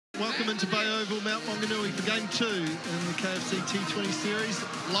Welcome into Bay Oval, Mount Maunganui for Game 2 in the KFC T20 Series.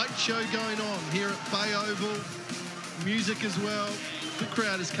 Light show going on here at Bay Oval. Music as well. The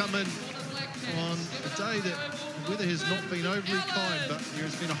crowd has come in on a day that the weather has not been overly kind, but there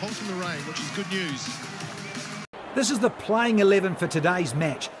has been a halt in the rain, which is good news. This is the playing 11 for today's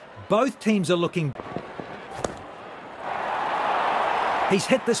match. Both teams are looking... He's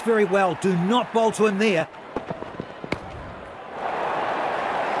hit this very well. Do not bowl to him there.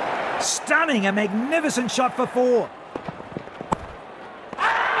 Stunning, a magnificent shot for 4.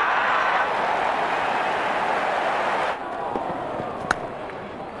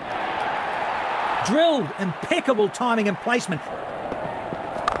 Drilled, impeccable timing and placement.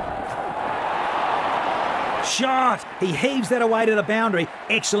 Shot, he heaves that away to the boundary.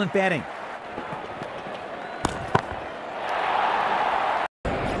 Excellent batting.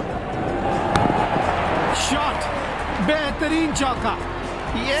 Shot बेहतरीन चौका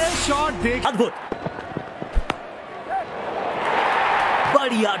ये shot देख अद्भुत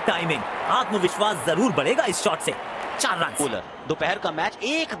बढ़िया timing आत्मविश्वास जरूर बढ़ेगा इस शॉट से 4 रन बॉलर दोपहर का मैच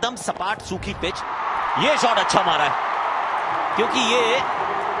एकदम सपाट सूखी पिच ये शॉट अच्छा मारा है क्योंकि ये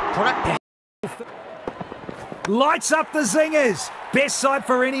थोड़ा Lights up the zingers. Best side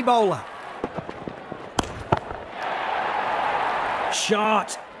for any bowler.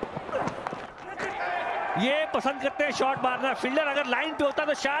 Shot. ये पसंद करते हैं शॉट मारना फील्डर अगर लाइन पे होता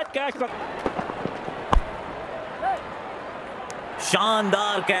तो शायद कैच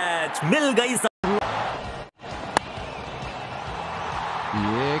शानदार कैच मिल गई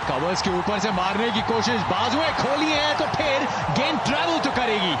ये कवर्स के ऊपर से मारने की कोशिश बाजुएं खोली है तो फिर गेंद ट्रैवल तो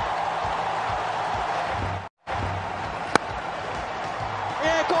करेगी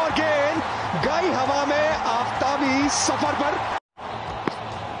एक और गेंद गई हवा में आफताबी सफर पर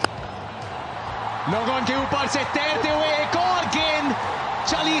लोगों के ऊपर से तैरते हुए एक और गेंद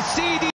चली सीधी